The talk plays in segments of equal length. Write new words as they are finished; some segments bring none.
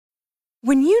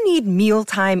When you need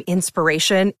mealtime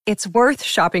inspiration, it's worth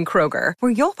shopping Kroger,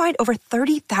 where you'll find over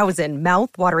 30,000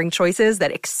 mouth-watering choices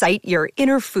that excite your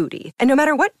inner foodie. And no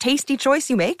matter what tasty choice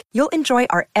you make, you'll enjoy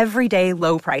our everyday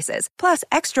low prices, plus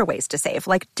extra ways to save,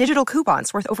 like digital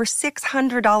coupons worth over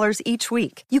 $600 each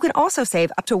week. You can also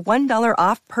save up to $1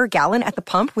 off per gallon at the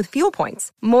pump with fuel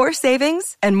points. More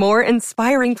savings and more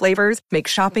inspiring flavors make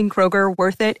shopping Kroger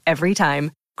worth it every time.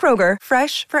 Kroger,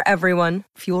 fresh for everyone.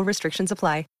 Fuel restrictions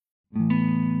apply.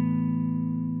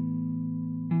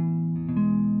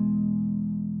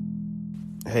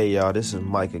 Hey y'all, this is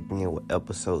Mike again with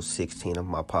episode 16 of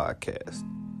my podcast.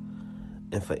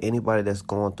 And for anybody that's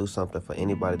going through something, for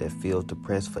anybody that feels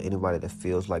depressed, for anybody that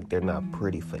feels like they're not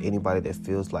pretty, for anybody that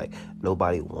feels like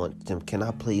nobody wants them, can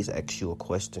I please ask you a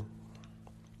question?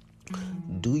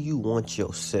 Do you want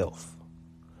yourself?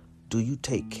 Do you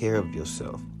take care of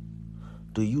yourself?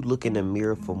 Do you look in the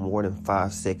mirror for more than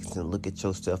 5 seconds and look at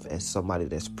yourself as somebody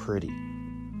that's pretty?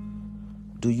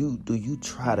 Do you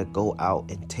try to go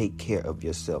out and take care of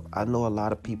yourself? I know a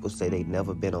lot of people say they've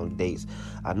never been on dates.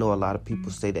 I know a lot of people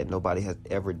say that nobody has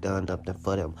ever done nothing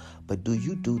for them. But do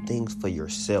you do things for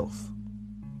yourself?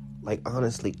 Like,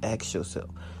 honestly, ask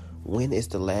yourself, when is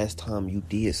the last time you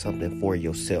did something for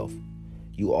yourself?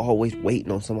 You always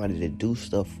waiting on somebody to do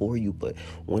stuff for you, but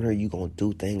when are you going to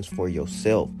do things for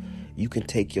yourself? You can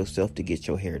take yourself to get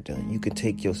your hair done. You can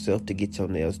take yourself to get your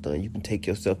nails done. You can take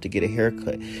yourself to get a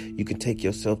haircut. You can take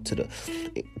yourself to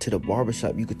the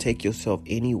barbershop. You can take yourself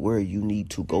anywhere you need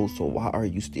to go. So why are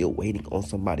you still waiting on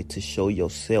somebody to show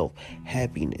yourself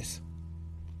happiness?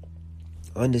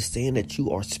 Understand that you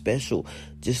are special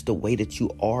just the way that you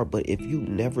are. But if you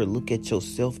never look at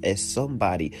yourself as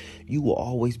somebody, you will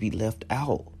always be left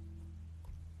out.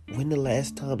 When the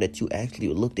last time that you actually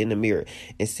looked in the mirror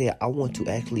and said, I want to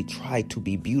actually try to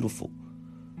be beautiful?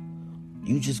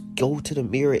 You just go to the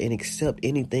mirror and accept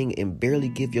anything and barely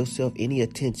give yourself any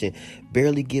attention,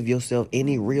 barely give yourself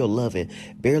any real loving,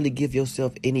 barely give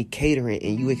yourself any catering,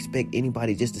 and you expect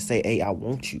anybody just to say, hey, I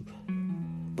want you.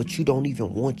 But you don't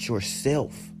even want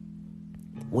yourself.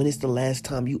 When is the last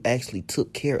time you actually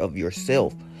took care of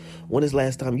yourself? When is the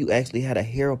last time you actually had a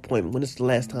hair appointment? When is the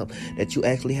last time that you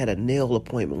actually had a nail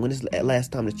appointment? When is the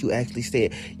last time that you actually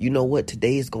said, you know what,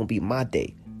 today is going to be my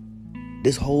day.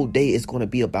 This whole day is going to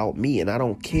be about me, and I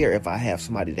don't care if I have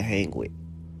somebody to hang with.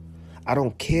 I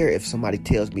don't care if somebody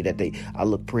tells me that I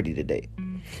look pretty today.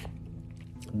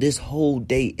 This whole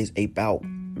day is about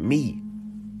me.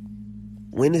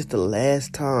 When is the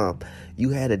last time you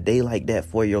had a day like that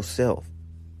for yourself?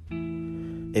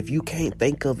 If you can't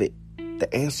think of it,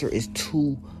 the answer is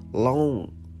too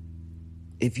long.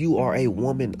 If you are a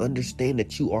woman, understand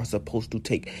that you are supposed to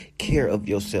take care of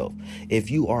yourself. If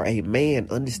you are a man,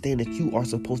 understand that you are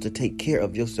supposed to take care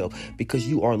of yourself because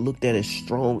you are looked at as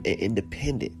strong and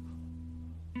independent.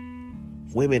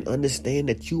 Women, understand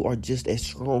that you are just as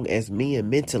strong as men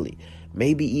mentally,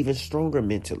 maybe even stronger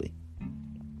mentally.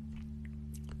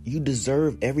 You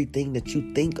deserve everything that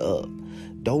you think of.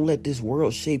 Don't let this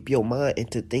world shape your mind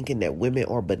into thinking that women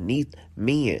are beneath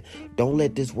men. Don't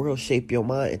let this world shape your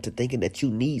mind into thinking that you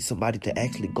need somebody to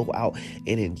actually go out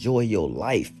and enjoy your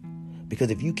life. Because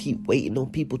if you keep waiting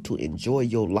on people to enjoy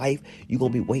your life, you're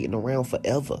going to be waiting around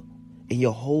forever. And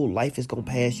your whole life is going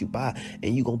to pass you by.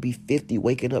 And you're going to be 50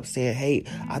 waking up saying, hey,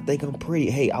 I think I'm pretty.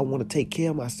 Hey, I want to take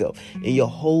care of myself. And your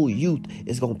whole youth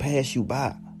is going to pass you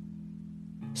by.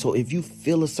 So if you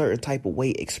feel a certain type of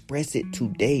way, express it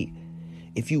today.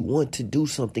 If you want to do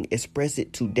something, express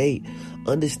it today.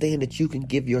 Understand that you can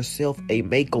give yourself a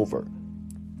makeover.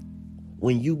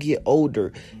 When you get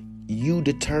older, you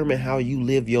determine how you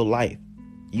live your life.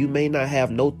 You may not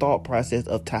have no thought process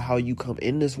of how you come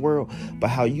in this world, but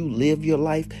how you live your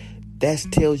life, that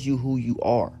tells you who you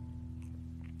are.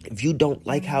 If you don't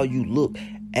like how you look,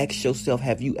 ask yourself,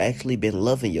 have you actually been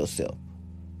loving yourself?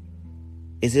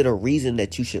 Is it a reason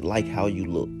that you should like how you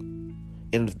look?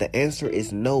 And if the answer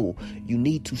is no, you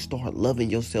need to start loving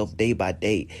yourself day by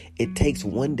day. It takes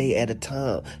one day at a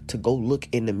time to go look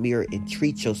in the mirror and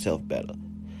treat yourself better.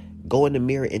 Go in the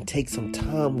mirror and take some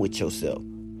time with yourself.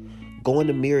 Go in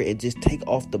the mirror and just take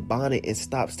off the bonnet and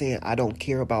stop saying, I don't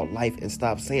care about life, and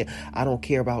stop saying, I don't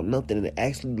care about nothing, and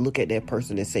actually look at that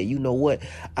person and say, you know what?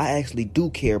 I actually do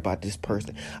care about this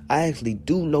person. I actually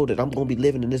do know that I'm going to be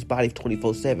living in this body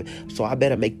 24/7, so I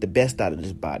better make the best out of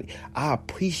this body. I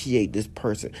appreciate this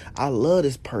person. I love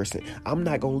this person. I'm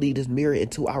not going to leave this mirror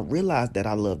until I realize that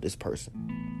I love this person.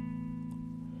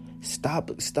 Stop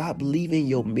leaving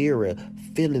your mirror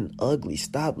feeling ugly.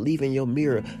 Stop leaving your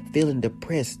mirror feeling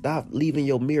depressed. Stop leaving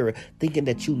your mirror thinking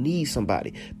that you need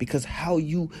somebody. Because how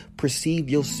you perceive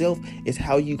yourself is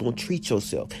how you going to treat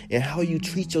yourself. And how you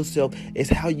treat yourself is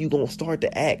how you going to start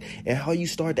to act. And how you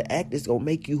start to act is going to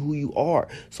make you who you are.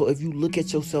 So if you look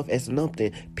at yourself as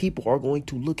nothing, people are going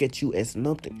to look at you as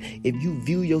nothing. If you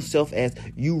view yourself as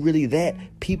you really that,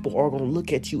 people are going to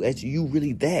look at you as you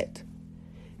really that.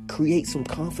 Create some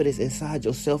confidence inside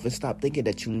yourself and stop thinking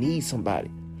that you need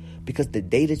somebody. Because the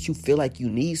day that you feel like you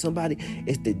need somebody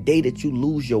is the day that you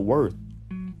lose your worth.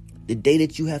 The day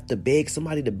that you have to beg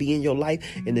somebody to be in your life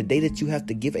and the day that you have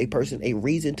to give a person a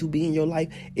reason to be in your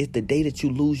life is the day that you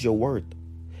lose your worth.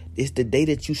 It's the day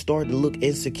that you start to look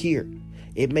insecure.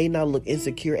 It may not look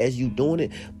insecure as you doing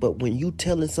it, but when you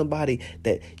telling somebody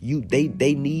that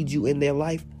they need you in their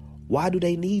life, why do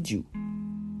they need you?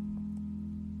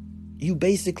 You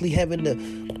basically having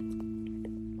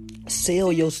to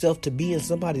sell yourself to be in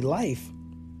somebody's life.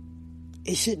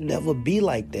 It should never be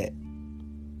like that.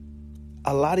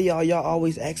 A lot of y'all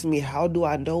always ask me, how do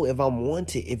I know if I'm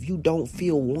wanted? If you don't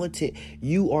feel wanted,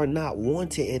 you are not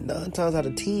wanted. And 9 times out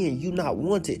of 10, you not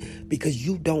wanted because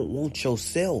you don't want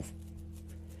yourself.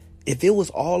 If it was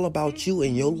all about you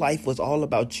and your life was all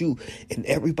about you and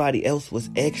everybody else was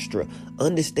extra,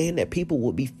 understand that people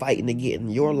will be fighting to get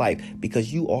in your life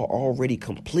because you are already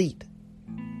complete.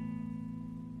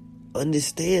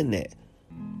 Understand that.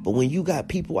 But when you got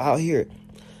people out here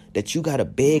that you got to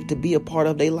beg to be a part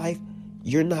of their life,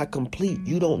 you're not complete.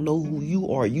 You don't know who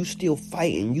you are. You still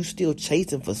fighting. You still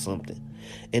chasing for something.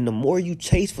 And the more you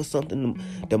chase for something,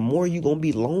 the more you're going to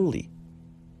be lonely.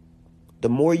 The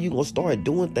more you're going to start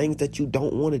doing things that you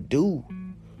don't want to do.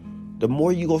 The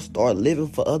more you're going to start living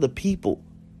for other people.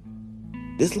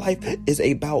 This life is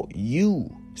about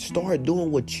you. Start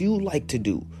doing what you like to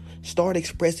do. Start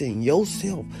expressing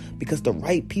yourself because the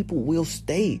right people will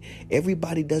stay.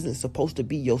 Everybody doesn't supposed to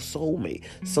be your soulmate.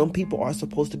 Some people are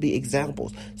supposed to be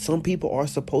examples. Some people are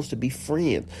supposed to be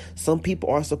friends. Some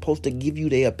people are supposed to give you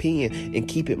their opinion and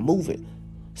keep it moving.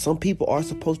 Some people are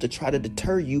supposed to try to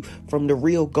deter you from the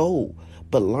real goal.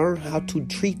 But learn how to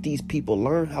treat these people.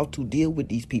 Learn how to deal with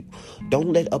these people.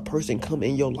 Don't let a person come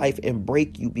in your life and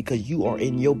break you because you are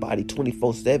in your body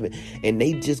 24/7 and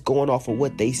they just going off of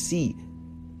what they see.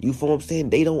 You feel what I'm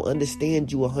saying? They don't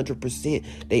understand you 100%.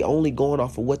 They only going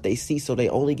off of what they see, so they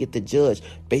only get to judge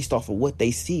based off of what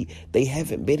they see. They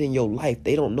haven't been in your life.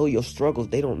 They don't know your struggles.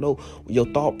 They don't know your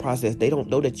thought process. They don't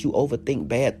know that you overthink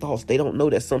bad thoughts. They don't know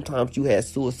that sometimes you have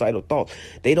suicidal thoughts.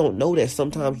 They don't know that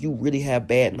sometimes you really have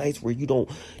bad nights where you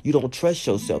don't trust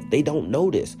yourself. They don't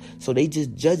know this. So they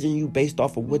just judging you based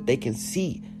off of what they can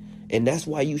see. And that's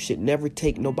why you should never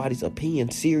take nobody's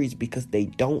opinion serious because they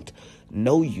don't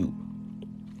know you.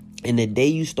 And the day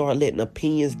you start letting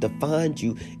opinions define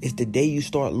you is the day you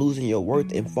start losing your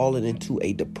worth and falling into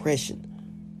a depression.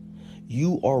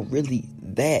 You are really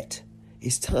that.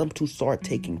 It's time to start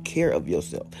taking care of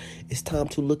yourself. It's time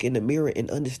to look in the mirror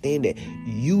and understand that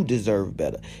you deserve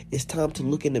better. It's time to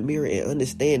look in the mirror and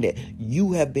understand that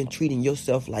you have been treating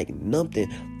yourself like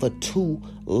nothing for too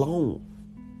long.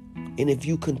 And if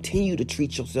you continue to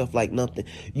treat yourself like nothing,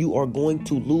 you are going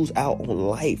to lose out on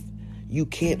life. You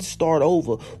can't start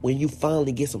over when you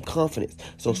finally get some confidence.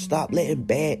 So stop letting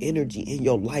bad energy in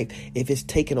your life if it's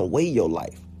taking away your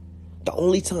life. The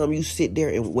only time you sit there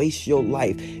and waste your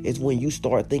life is when you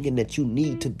start thinking that you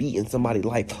need to be in somebody's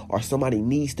life or somebody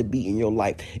needs to be in your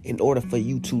life in order for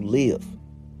you to live.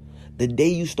 The day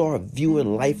you start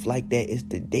viewing life like that is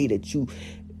the day that you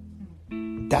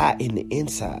die in the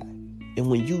inside. And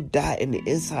when you die in the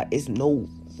inside, it's no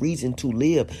reason to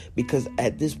live because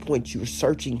at this point you're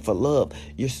searching for love.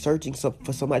 You're searching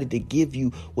for somebody to give you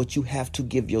what you have to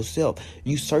give yourself.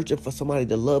 You're searching for somebody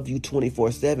to love you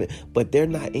 24/7, but they're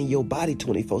not in your body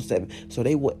 24/7. So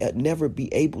they will never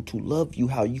be able to love you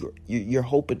how you're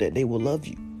hoping that they will love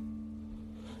you.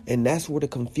 And that's where the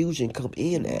confusion come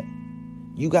in at.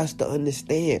 You got to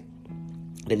understand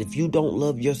that if you don't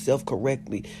love yourself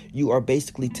correctly, you are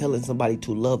basically telling somebody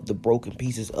to love the broken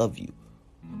pieces of you.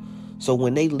 So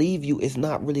when they leave you, it's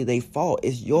not really their fault.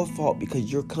 It's your fault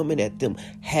because you're coming at them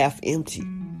half empty.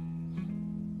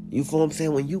 You feel what I'm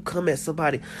saying? When you come at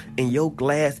somebody and your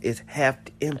glass is half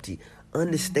empty,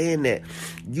 understand that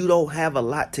you don't have a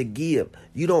lot to give.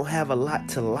 You don't have a lot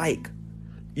to like.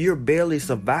 You're barely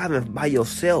surviving by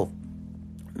yourself.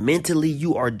 Mentally,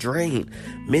 you are drained.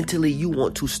 Mentally, you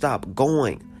want to stop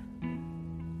going.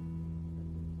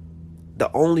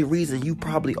 The only reason you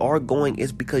probably are going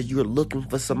is because you're looking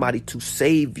for somebody to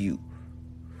save you.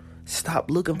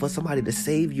 Stop looking for somebody to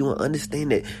save you and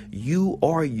understand that you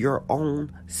are your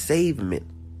own savement.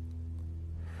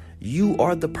 You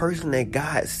are the person that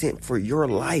God sent for your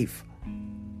life.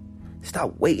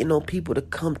 Stop waiting on people to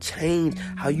come change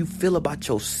how you feel about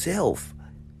yourself.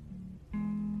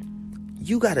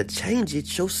 You got to change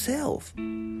it yourself.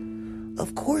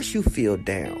 Of course you feel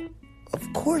down.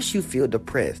 Of course you feel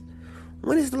depressed.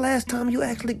 When is the last time you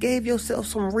actually gave yourself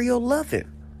some real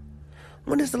loving?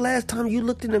 When is the last time you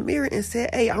looked in the mirror and said,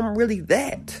 hey, I'm really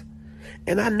that?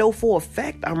 And I know for a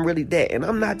fact I'm really that. And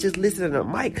I'm not just listening to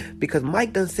Mike, because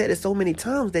Mike done said it so many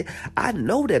times that I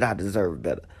know that I deserve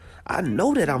better. I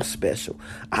know that I'm special.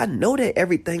 I know that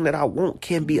everything that I want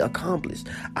can be accomplished.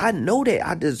 I know that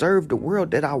I deserve the world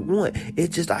that I want.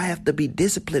 It's just I have to be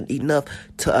disciplined enough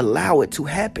to allow it to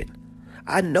happen.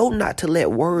 I know not to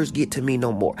let words get to me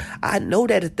no more. I know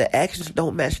that if the actions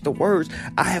don't match the words,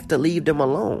 I have to leave them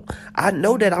alone. I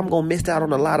know that I'm going to miss out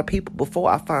on a lot of people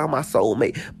before I find my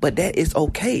soulmate, but that is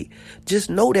okay. Just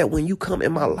know that when you come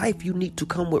in my life, you need to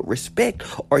come with respect,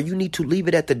 or you need to leave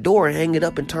it at the door and hang it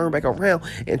up and turn back around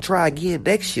and try again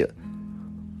next year.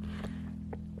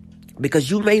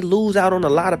 Because you may lose out on a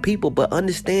lot of people, but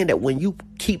understand that when you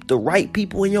keep the right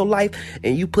people in your life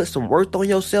and you put some worth on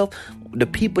yourself, the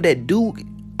people that do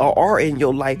or are in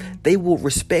your life, they will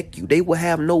respect you. They will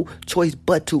have no choice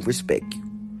but to respect you.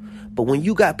 But when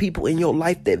you got people in your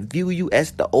life that view you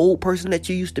as the old person that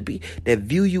you used to be, that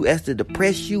view you as to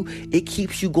depress you, it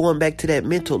keeps you going back to that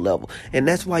mental level. And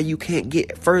that's why you can't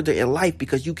get further in life,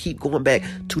 because you keep going back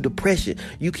to depression.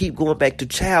 You keep going back to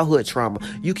childhood trauma.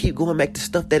 You keep going back to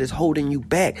stuff that is holding you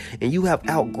back. And you have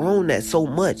outgrown that so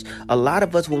much. A lot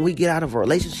of us, when we get out of a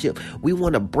relationship, we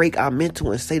want to break our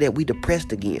mental and say that we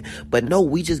depressed again. But no,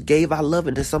 we just gave our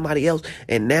loving to somebody else.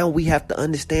 And now we have to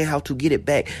understand how to get it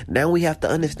back. Now we have to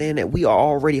understand that we are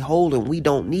already whole and we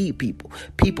don't need people.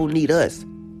 People need us.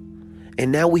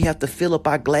 And now we have to fill up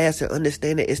our glass and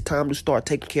understand that it's time to start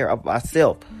taking care of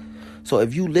ourselves. So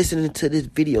if you listening to this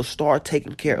video, start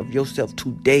taking care of yourself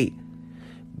today.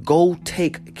 Go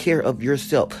take care of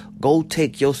yourself. Go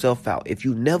take yourself out. If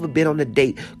you've never been on a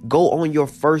date, go on your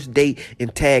first date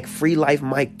and tag Free Life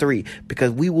Mike 3,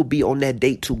 because we will be on that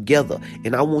date together.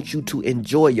 And I want you to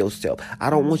enjoy yourself.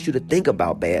 I don't want you to think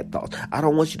about bad thoughts. I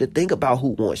don't want you to think about who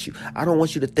wants you. I don't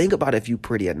want you to think about if you're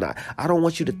pretty or not. I don't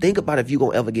want you to think about if you're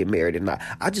going to ever get married or not.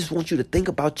 I just want you to think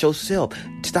about yourself.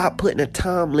 Stop putting a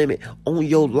time limit on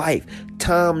your life.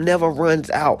 Time never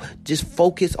runs out. Just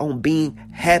focus on being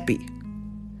happy.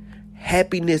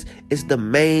 Happiness is the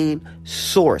main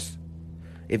source.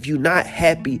 If you're not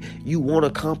happy, you won't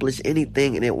accomplish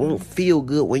anything, and it won't feel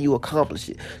good when you accomplish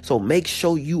it. So make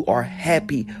sure you are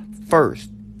happy first.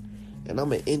 And I'm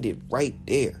going to end it right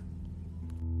there.